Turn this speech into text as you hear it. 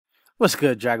What's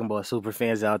good, Dragon Ball Super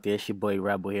fans out there? It's your boy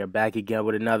Rebel here, back again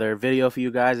with another video for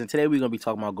you guys. And today we're gonna be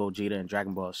talking about Gogeta and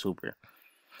Dragon Ball Super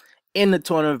in the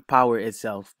Tournament of Power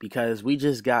itself, because we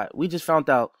just found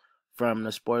out from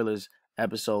the spoilers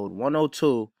episode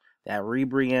 102 that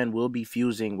Ribrianne will be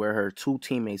fusing with her two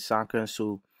teammates Sanka and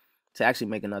Su to actually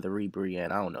make another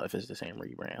Ribrianne. I don't know if it's the same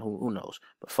Ribrianne. Who knows?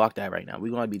 But fuck that right now.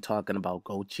 We're gonna be talking about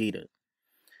Gogeta.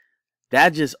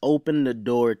 That just opened the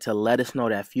door to let us know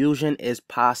that fusion is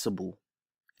possible.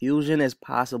 Fusion is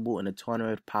possible in the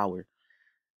Tournament of Power.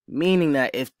 Meaning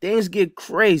that if things get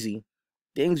crazy,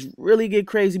 things really get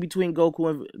crazy between Goku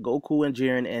and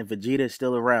Jiren, and Vegeta is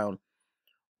still around,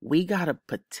 we got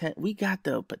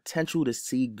the potential to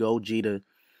see Gogeta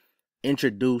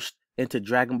introduced into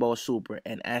Dragon Ball Super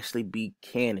and actually be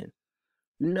canon.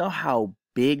 You know how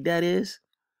big that is?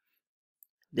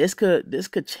 This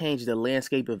could change the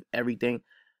landscape of everything,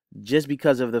 just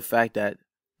because of the fact that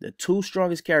the two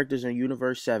strongest characters in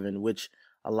Universe 7, which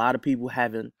a lot of people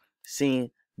haven't seen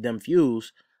them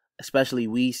fuse, especially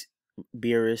Whis,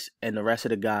 Beerus, and the rest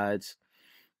of the gods,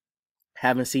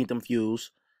 haven't seen them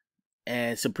fuse.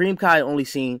 And Supreme Kai only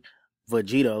seen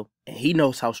Vegito, and he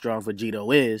knows how strong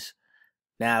Vegito is.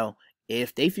 Now,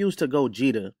 if they fuse to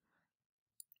Gogeta,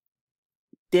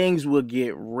 things will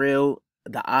get real.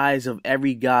 The eyes of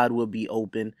every god will be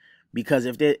open, because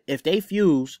if they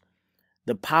fuse,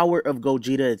 the power of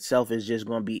Gogeta itself is just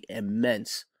going to be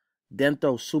immense. Then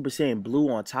throw Super Saiyan Blue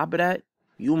on top of that,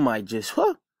 you might just,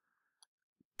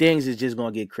 things is just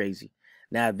going to get crazy.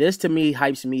 Now, this to me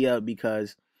hypes me up,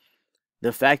 because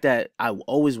the fact that I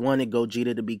always wanted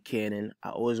Gogeta to be canon, I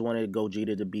always wanted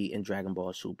Gogeta to be in Dragon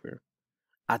Ball Super.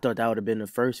 I thought that would have been the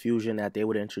first fusion that they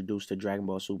would introduce to Dragon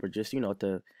Ball Super, just,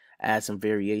 to add some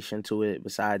variation to it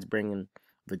besides bringing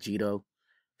Vegito,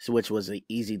 which was an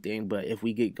easy thing. But if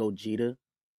we get Gogeta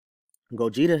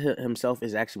himself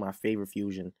is actually my favorite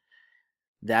fusion.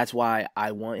 That's why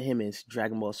I want him in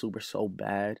Dragon Ball Super so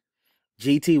bad.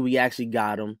 GT, we actually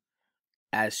got him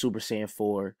as Super Saiyan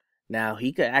 4. Now,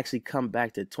 he could actually come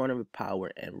back to Tournament Power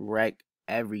and wreck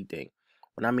everything.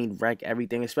 When I mean wreck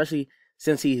everything, especially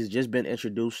since he has just been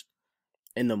introduced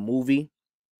in the movie.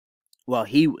 Well,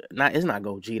 it's not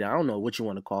Gogeta. I don't know what you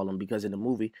want to call him, because in the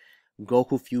movie,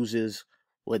 Goku fuses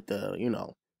with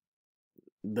the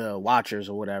Watchers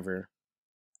or whatever.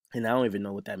 And I don't even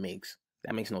know what that makes.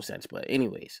 That makes no sense. But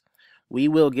anyways, we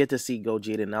will get to see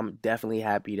Gogeta, and I'm definitely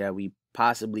happy that we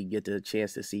possibly get the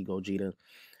chance to see Gogeta.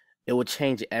 It will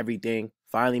change everything.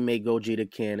 Finally make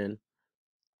Gogeta canon.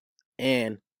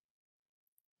 And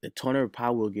the Tournament of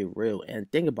Power will get real. And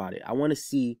think about it. I want to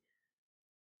see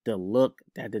the look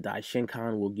that the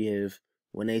Daishinkan will give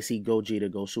when they see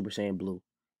Gogeta go Super Saiyan Blue.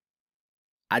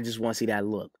 I just want to see that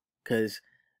look, because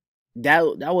that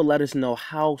will let us know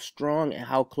how strong and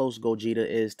how close Gogeta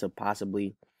is to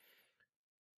possibly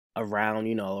around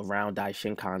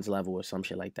Daishinkan's level or some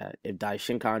shit like that. If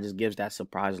Daishinkan just gives that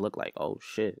surprise look, like, oh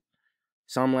shit,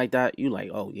 something like that, you like,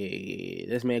 oh yeah,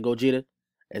 this man Gogeta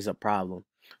is a problem.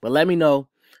 But let me know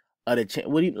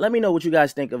let me know what you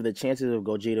guys think of the chances of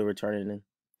Gogeta returning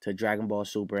to Dragon Ball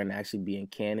Super and actually being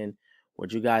canon.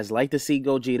 Would you guys like to see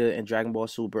Gogeta in Dragon Ball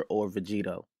Super or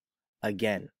Vegito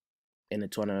again in the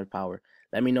Tournament of Power?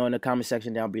 Let me know in the comment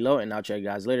section down below, and I'll check you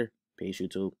guys later. Peace,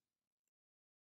 YouTube.